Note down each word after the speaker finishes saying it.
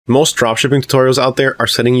Most dropshipping tutorials out there are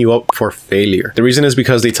setting you up for failure. The reason is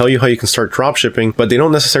because they tell you how you can start dropshipping, but they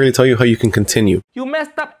don't necessarily tell you how you can continue. You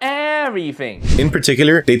messed up everything. In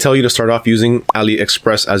particular, they tell you to start off using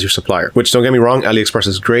AliExpress as your supplier, which, don't get me wrong, AliExpress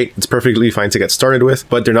is great. It's perfectly fine to get started with,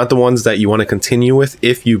 but they're not the ones that you want to continue with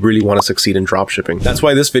if you really want to succeed in dropshipping. That's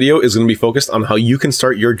why this video is going to be focused on how you can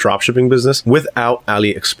start your dropshipping business without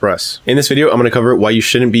AliExpress. In this video, I'm going to cover why you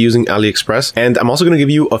shouldn't be using AliExpress, and I'm also going to give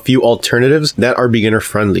you a few alternatives that are beginner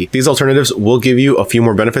friendly. These alternatives will give you a few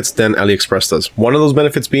more benefits than AliExpress does. One of those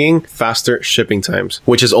benefits being faster shipping times,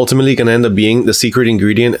 which is ultimately going to end up being the secret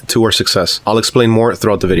ingredient to our success. I'll explain more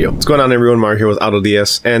throughout the video. What's going on, everyone? Mario here with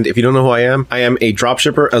AutoDS, and if you don't know who I am a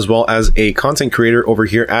dropshipper as well as a content creator over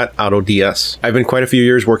here at AutoDS. I've been quite a few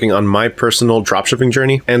years working on my personal dropshipping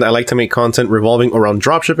journey, and I like to make content revolving around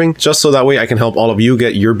dropshipping just so that way I can help all of you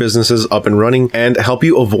get your businesses up and running and help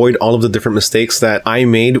you avoid all of the different mistakes that I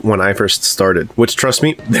made when I first started, which, trust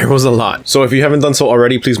me, there was a lot. So if you haven't done so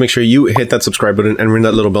already, please make sure you hit that subscribe button and ring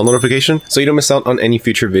that little bell notification so you don't miss out on any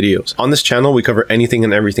future videos. On this channel, we cover anything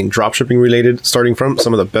and everything dropshipping related, starting from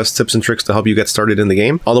some of the best tips and tricks to help you get started in the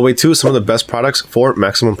game, all the way to some of the best products for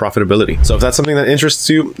maximum profitability. So if that's something that interests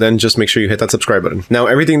you, then just make sure you hit that subscribe button. Now,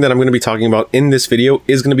 everything that I'm going to be talking about in this video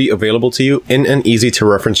is going to be available to you in an easy to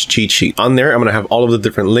reference cheat sheet. On there, I'm going to have all of the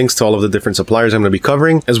different links to all of the different suppliers I'm going to be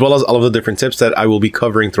covering, as well as all of the different tips that I will be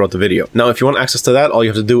covering throughout the video. Now, if you want access to that, all you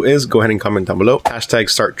have to do is go ahead and comment down below, hashtag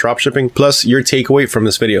start dropshipping, plus your takeaway from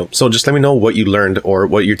this video. So just let me know what you learned or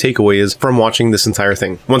what your takeaway is from watching this entire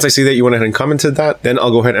thing. Once I see that you went ahead and commented that, then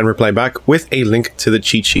I'll go ahead and reply back with a link to the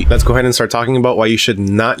cheat sheet. Let's go ahead and start talking about why you should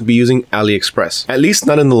not be using AliExpress, at least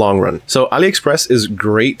not in the long run. So AliExpress is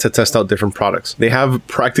great to test out different products. They have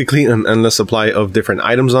practically an endless supply of different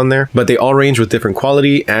items on there, but they all range with different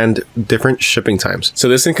quality and different shipping times. So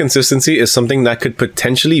this inconsistency is something that could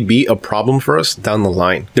potentially be a problem for us down the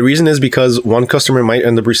line. The reason is because one customer might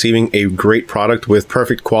end up receiving a great product with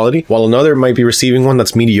perfect quality, while another might be receiving one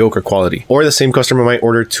that's mediocre quality. Or the same customer might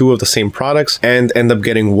order two of the same products and end up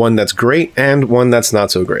getting one that's great and one that's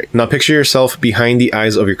not so great. Now picture yourself behind the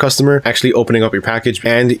eyes of your customer, actually opening up your package,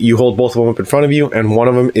 and you hold both of them up in front of you, and one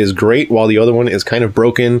of them is great while the other one is kind of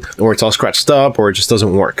broken, or it's all scratched up, or it just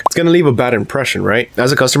doesn't work. It's going to leave a bad impression, right?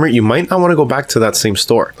 As a customer, you might not want to go back to that same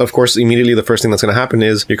store. Of course, immediately the first thing that's going to happen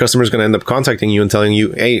is your customer is going to end up contacting you and telling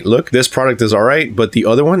you, hey, look, this product is all right, but the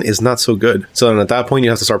other one is not so good. So then at that point, you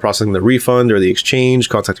have to start processing the refund or the exchange,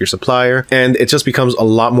 contact your supplier, and it just becomes a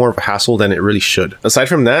lot more of a hassle than it really should. Aside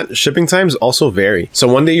from that, shipping times also vary. So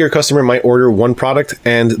one day your customer might order one product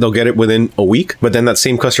and they'll get it within a week, but then that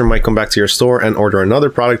same customer might come back to your store and order another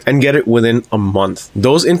product and get it within a month.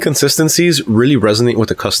 Those inconsistencies really resonate with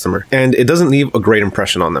the customer, and it doesn't leave a great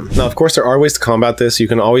impression on them. Now, of course, there are ways to combat this. You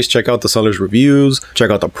can always check out the seller's reviews,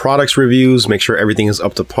 check out the product's reviews, make sure everything is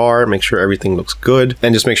up to par, make sure everything looks good,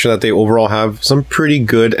 and just make sure that they overall have some pretty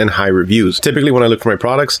good and high reviews. Typically, when I look for my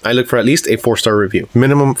products, I look for at least a 4-star review,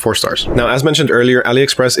 minimum 4 stars. Now, as mentioned earlier,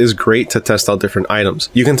 AliExpress is great to test out different items.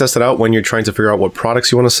 You can test it out when you're trying to figure out what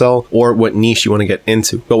products you want to sell or what niche you want to get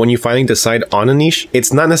into. But when you finally decide on a niche,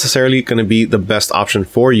 it's not necessarily going to be the best option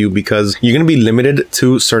for you because you're going to be limited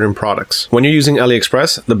to certain products. When you're using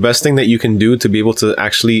AliExpress, the best thing that you can do to be able to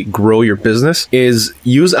actually grow your business is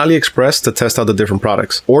use AliExpress to test out the different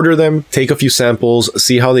products. Order them, take a few samples,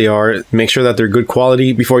 see how they are, make sure that they're good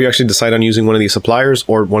quality before you actually decide on using one of these suppliers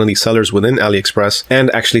or one of these sellers within AliExpress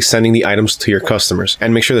and actually sending the items to your customers,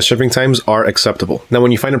 and make sure the shipping times are acceptable. Now,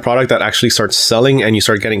 when you find a product that actually starts selling and you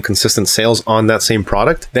start getting consistent sales on that same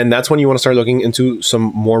product, then that's when you want to start looking into some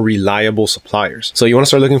more reliable suppliers. So you want to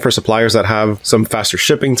start looking for suppliers that have some faster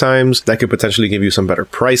shipping times, that could potentially give you some better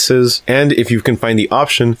prices. And if you can find the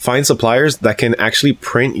option, find suppliers that can actually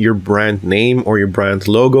print your brand name or your brand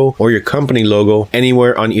logo or your company logo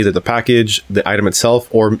anywhere on either the package, the item itself,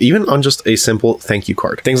 or even on just a simple thank you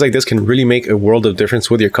card. Things like this can really make a world of difference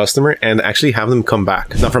with your customer and actually have them come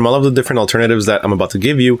back. Now, from all of the different alternatives that I'm about to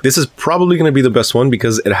give you, this is probably going to be the best one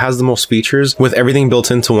because it has the most features with everything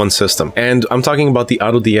built into one system. And I'm talking about the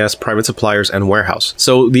AutoDS private suppliers and warehouse.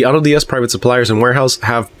 So the AutoDS private suppliers and warehouse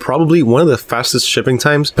have probably one of the fastest shipping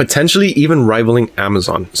times, potentially even rivaling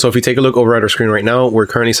Amazon. So if you take a look over at our screen right now, we're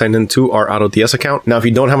currently signed into our AutoDS account. Now, if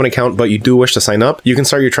you don't have an account, but you do wish to sign up, you can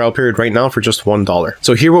start your trial period right now for just $1.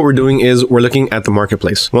 So here what we're doing is we're looking at the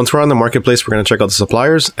marketplace. Once we're on the marketplace, we're going to check out the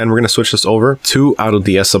suppliers and we're going to switch this over to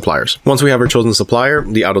AutoDS suppliers. Once we have our chosen supplier,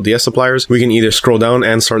 the AutoDS suppliers, we can either scroll down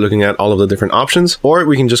and start looking at all of the different options, or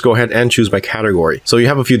we can just go ahead and choose by category. So you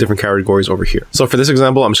have a few different categories over here. So for this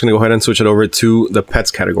example, I'm just going to go ahead and switch it over to the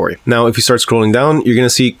pets category. Now, if you start scrolling down, you're going to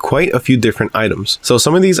see quite a few different items. So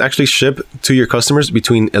some of these actually ship to your customers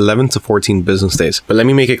between 11 to 14 business days. But let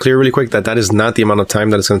me make it clear really quick that that is not the amount of time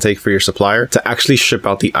that it's going to take for your supplier to actually ship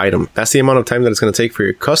out the item. That's the amount of time that it's going to take for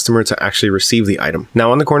your customer to actually receive the item.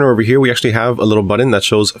 Now on the corner over here, we actually have a little button that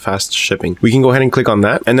shows fast shipping. We can go ahead and click on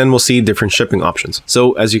that, and then we'll see different shipping options.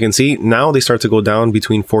 So as you can see, now they start to go down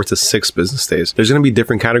between 4 to 6 business days. There's going to be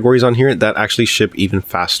different categories on here that actually ship even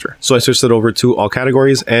faster. So I switched it over to all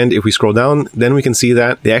categories, and if we scroll down, then we can see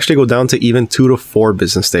that they actually go down to even 2 to 4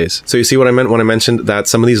 business days. So you see what I meant when I mentioned that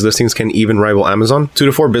some of these listings can even rival Amazon. 2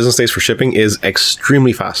 to 4 business days for shipping is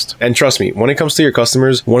extremely fast. And trust me, when it comes to your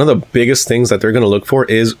customers, one of the biggest things that they're going to look for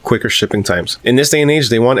is quicker shipping times. In this day and age,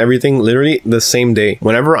 they want everything literally the same day.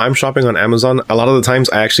 Whenever I'm shopping on Amazon, a lot of the times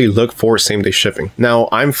I actually look for same day shipping. Now,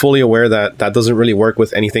 I'm fully aware that that doesn't really work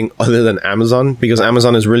with anything other than Amazon, because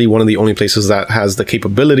Amazon is really one of the only places that has the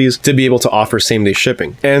capabilities to be able to offer same day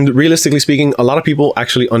shipping. And realistically speaking, a lot of people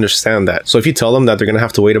actually understand that. So if you tell them that they're going to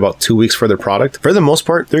have to wait about 2 weeks for their product, for the most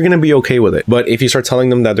part, they're going to be okay with it. But if you start telling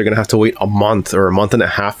them that they're going to have to wait a month or a month and a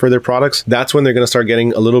half for their products, that's when they're going to start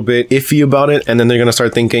getting a little bit iffy about it. And then they're going to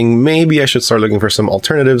start thinking, maybe I should start looking for some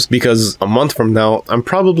alternatives, because a month from now, I'm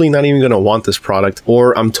probably not even going to want this product,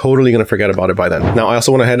 or I'm totally going to forget about it by then. Now, I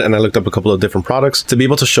also went ahead and I looked up a couple of different products to be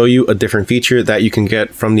able to show you a different feature that you can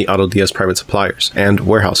get from the AutoDS private suppliers and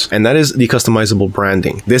warehouse. And that is the customizable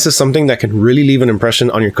branding. This is something that can really leave an impression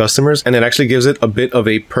on your customers, and it actually gives it a bit of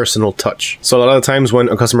a personal touch. So a lot of the times when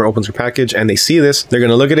a customer opens your package and they see this, they're going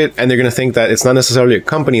to look at it and they're going to think that it's not necessarily a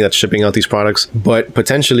company that's shipping out these products, but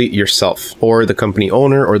potentially yourself or the company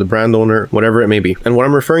owner or the brand owner, whatever it may be. And what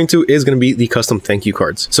I'm referring to is going to be the custom thank you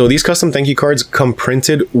cards. So these custom thank you cards come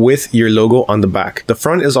printed with your logo on the back. The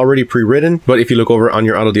front is already pre-written, but if you look over on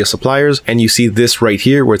your AutoDS suppliers and you see this right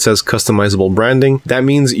here where it says customizable branding, that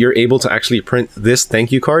means you're able to actually print this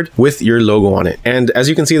thank you card with your logo on it. And as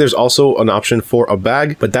you can see, there's also an option for a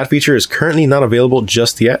bag, but that feature is currently not available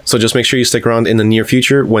just yet. So just make sure you stick around in the near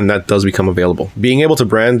future when that does become available. Being able to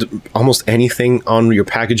brand almost anything on your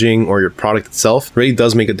packaging or your product itself really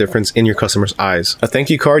does make a difference in your customer's eyes. A thank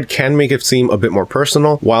you card can make it seem a bit more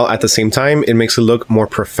personal, while at the same time, it makes it look more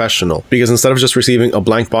professional, because instead of just receiving a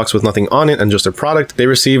blank box with nothing on it and just a product, they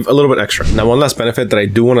receive a little bit extra. Now, one last benefit that I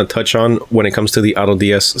do want to touch on when it comes to the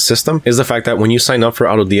AutoDS system is the fact that when you sign up for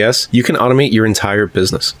AutoDS, you can automate your entire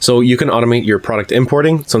business. So you can automate your product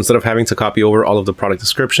importing. So instead of having to copy over all of the product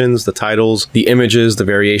descriptions, the titles, the images, the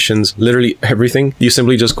variations, literally everything, you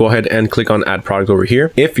simply just go ahead and click on add product over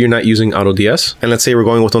here if you're not using AutoDS. And let's say we're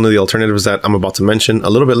going with one of the alternatives that I'm about to mention a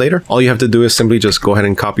little bit later. All you have to do is simply just go ahead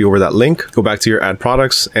and copy over that link, go back to your add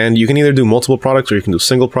products, and you can either do multiple products or you can do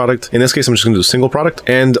single product. In this case, I'm just going to do single product.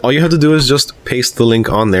 And all you have to do is just paste the link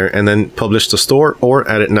on there and then publish to store or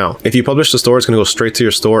add it now. If you publish to store, it's going to go straight to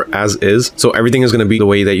your store as is. So everything is going to be the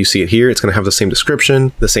way that you see it here. It's going to have the same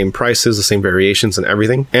description, the same prices, the same variations and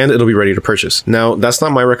everything, and it'll be ready to purchase. Now, that's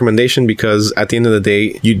not my recommendation, because at the end of the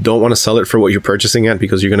day, you don't want to sell it for what you're purchasing at,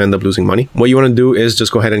 because you're going to end up losing money. What you want to do is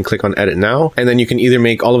just go ahead and click on edit now, and then you can either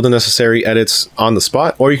make all of the necessary edits on the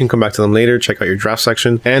spot, or you can come back to them later, check out your draft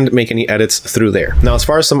section, and make any edits through there. Now, as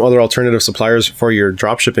far as some other alternative suppliers for your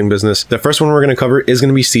dropshipping business, the first one we're going to cover is going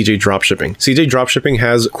to be CJ Dropshipping. CJ Dropshipping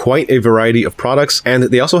has quite a variety of products, and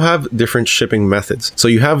they also have different shipping methods. So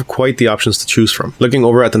you have quite the options to choose from. Looking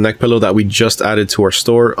over at the neck pillow that we just added to our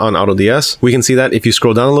store on AutoDS, we can see that if you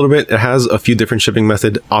scroll down a little bit, it has a few different shipping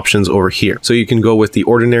method options over here. So you can go with the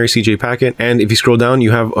ordinary CJ packet, and if you scroll down,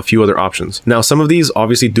 you have a few other options. Now, some of these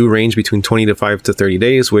obviously do range between 25 to 30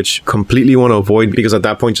 days, which completely want to avoid, because at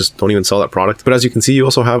that point, just don't even sell that product. But as you can see, you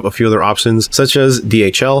also have a few other options, such as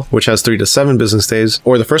DHL, which has 3 to 7 business days,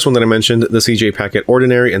 or the first one that I mentioned, the CJ packet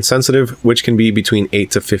ordinary and sensitive, which can be between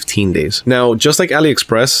 8 to 15 days. Now, just like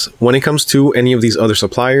AliExpress, when it comes to any of these other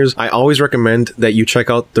suppliers, I always recommend that you check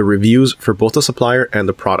out the reviews for both the supplier and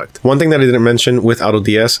the product. One thing that I didn't mention with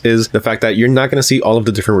AutoDS is the fact that you're not going to see all of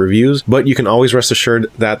the different reviews, but you can always rest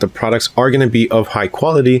assured that the products are going to be of high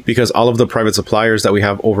quality, because all of the private suppliers that we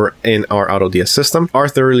have over in our AutoDS system are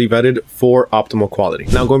thoroughly vetted for optimal quality.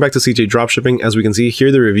 Now, going back to CJ Dropshipping, as we can see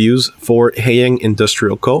here, the reviews for Haiyang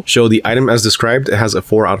Industrial Co. show the item as described. It has a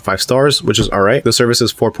 4 out of 5 stars, which is all right. The service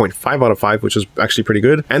is 4.5 out of 5, which is actually pretty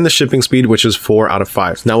good. And the shipping speed, which is 4 out of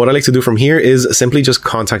 5. Now, what I like to do from here is simply just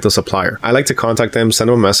contact the supplier. I like to contact them, send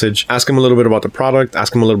them a message, ask them a little bit about the product,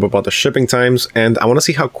 ask them a little bit about the shipping times, and I want to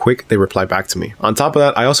see how quick they reply back to me. On top of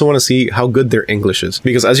that, I also want to see how good their English is,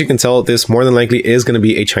 because as you can tell, this more than likely is going to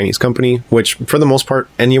be a Chinese company, which for the most part,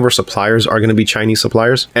 any of our suppliers are going to be Chinese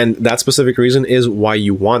suppliers. And that specific reason is why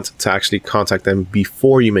you want to actually contact them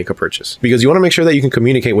before you make a purchase, because you want to make sure that you can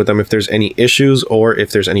communicate with them if there's any issues or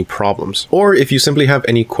if there's any problems, or if you simply have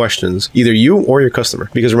any questions, either you or your customer,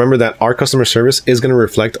 because remember that our customer service is going to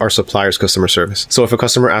reflect reflect our supplier's customer service. So if a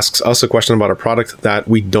customer asks us a question about a product that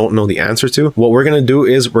we don't know the answer to, what we're going to do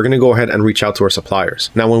is we're going to go ahead and reach out to our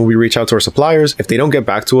suppliers. Now, when we reach out to our suppliers, if they don't get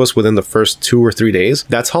back to us within the first 2 or 3 days,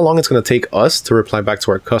 that's how long it's going to take us to reply back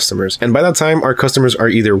to our customers. And by that time, our customers are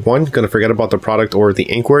either 1, going to forget about the product or the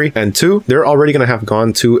inquiry, and 2, they're already going to have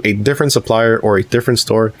gone to a different supplier or a different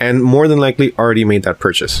store and more than likely already made that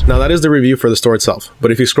purchase. Now, that is the review for the store itself.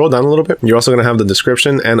 But if you scroll down a little bit, you're also going to have the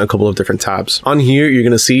description and a couple of different tabs. On here, you're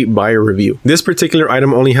going to see buyer review. This particular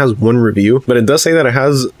item only has 1 review, but it does say that it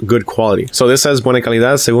has good quality. So this says buena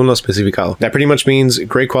calidad según lo especificado. That pretty much means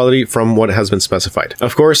great quality from what has been specified.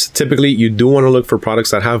 Of course, typically you do want to look for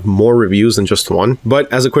products that have more reviews than just 1,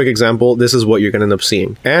 but as a quick example, this is what you're going to end up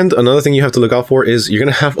seeing. And another thing you have to look out for is you're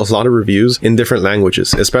going to have a lot of reviews in different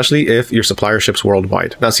languages, especially if your supplier ships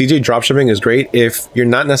worldwide. Now, CJ Dropshipping is great if you're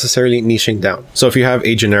not necessarily niching down. So if you have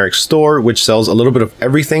a generic store which sells a little bit of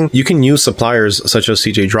everything, you can use suppliers such as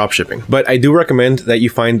CJ Dropshipping. But I do recommend that you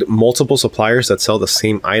find multiple suppliers that sell the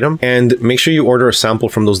same item and make sure you order a sample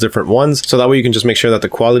from those different ones, so that way you can just make sure that the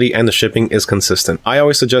quality and the shipping is consistent. I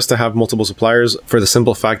always suggest to have multiple suppliers for the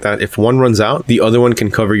simple fact that if one runs out, the other one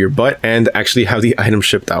can cover your butt and actually have the item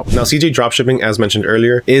shipped out. Now, CJ Dropshipping, as mentioned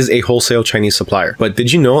earlier, is a wholesale Chinese supplier. But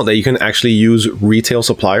did you know that you can actually use retail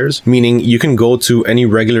suppliers? Meaning you can go to any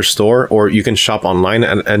regular store or you can shop online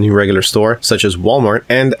at any regular store, such as Walmart,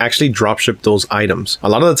 and actually dropship those items. A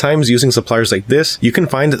lot of the times using suppliers like this, you can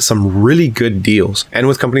find some really good deals. And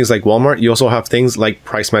with companies like Walmart, you also have things like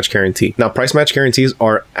price match guarantee. Now, price match guarantees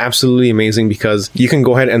are absolutely amazing because you can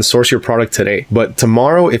go ahead and source your product today, but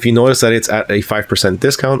tomorrow, if you notice that it's at a 5%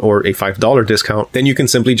 discount or a $5 discount, then you can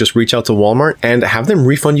simply just reach out to Walmart and have them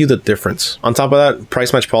refund you the difference. On top of that,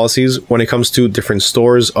 price match policies, when it comes to different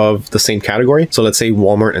stores of the same category, so let's say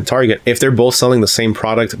Walmart and Target, if they're both selling the same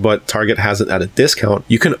product, but Target has it at a discount,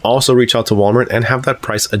 you can also reach out to Walmart and have that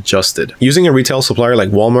price adjusted. Using a retail supplier like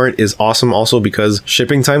Walmart is awesome also because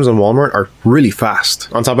shipping times on Walmart are really fast.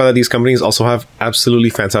 On top of that, these companies also have absolutely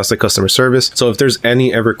fantastic customer service. So if there's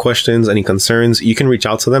any ever questions, any concerns, you can reach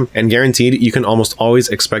out to them, and guaranteed you can almost always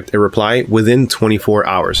expect a reply within 24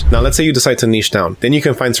 hours. Now, let's say you decide to niche down, then you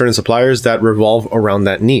can find certain suppliers that revolve around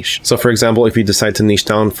that niche. So for example, if you decide to niche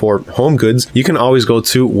down for home goods, you can always go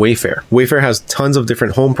to Wayfair. Wayfair has tons of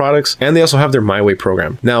different home products, and they also have their My Way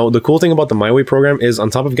program. Now, the cool thing about the My Way program is on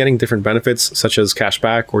top of getting different benefits such as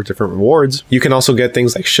cashback or different rewards, you can also get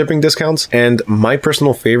things like shipping discounts, and my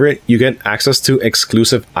personal favorite, you get access to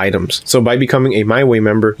exclusive items. So by becoming a My Way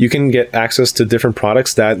member, you can get access to different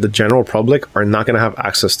products that the general public are not going to have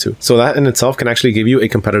access to. So that in itself can actually give you a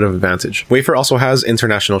competitive advantage. Wayfair also has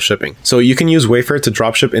international shipping. So you can use Wayfair to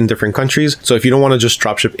dropship in different countries. So if you don't want to just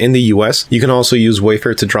dropship in the US, you can also use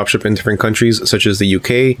Wayfair to dropship in different countries such as the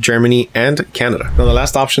UK, Germany, and Canada. Now, the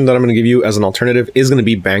last option that I'm going to give you as an alternative is going to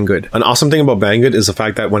be Banggood. An awesome thing about Banggood is the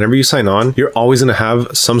fact that whenever you sign on, you're always going to have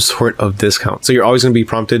some sort of discount. So you're always going to be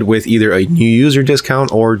prompted with either a new user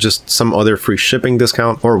discount or just some other free shipping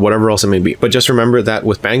discount or whatever else it may be. But just remember that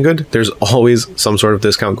with Banggood, there's always some sort of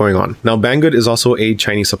discount going on. Now, Banggood is also a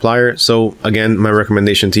Chinese supplier. So again, my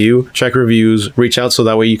recommendation to you, check reviews, reach out so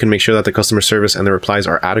that way you can make sure that the customer service and the replies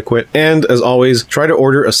are adequate. And as always, try to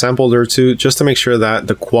order a sample or two just to make sure that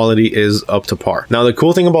the quality is up to par. Now, the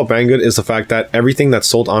cool thing about Banggood is the fact that everything that's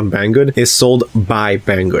sold on Banggood is sold by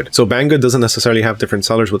Banggood. So Banggood doesn't necessarily have different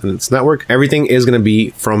sellers within its network. Everything is going to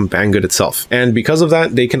be from Banggood itself. And because of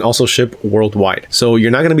that, they can also ship worldwide. So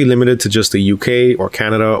you're not going to be limited to just the UK or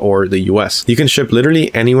Canada or the US. You can ship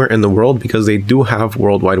literally anywhere in the world because they do have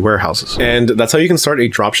worldwide warehouses. And that's how you can start a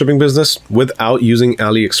dropshipping business without using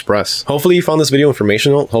AliExpress. Hopefully you found this video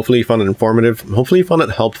informational. Hopefully you found it informative. Hopefully you found it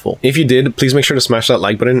helpful. If you did, please make sure to smash that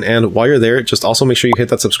like button. And while you're there, just also make sure you hit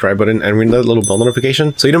that subscribe button and ring that little bell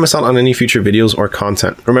notification so you don't miss out on any future videos or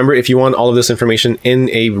content. Remember, if you want all of this information in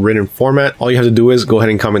a written format, all you have to do is go ahead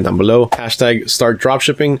and comment down below, hashtag start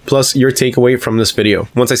dropshipping, plus your takeaway from this video.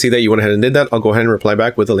 Once I see that you went ahead and did that, I'll go ahead and reply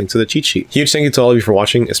back with a link to the cheat sheet. Huge thank you to all of you for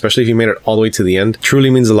watching, especially if you made it all the way to the end. Truly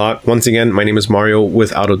means a lot. Once again, my name is Mario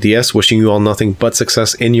with AutoDS, wishing you all nothing but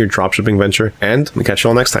success in your dropshipping venture, and I'll catch you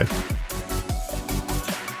all next time.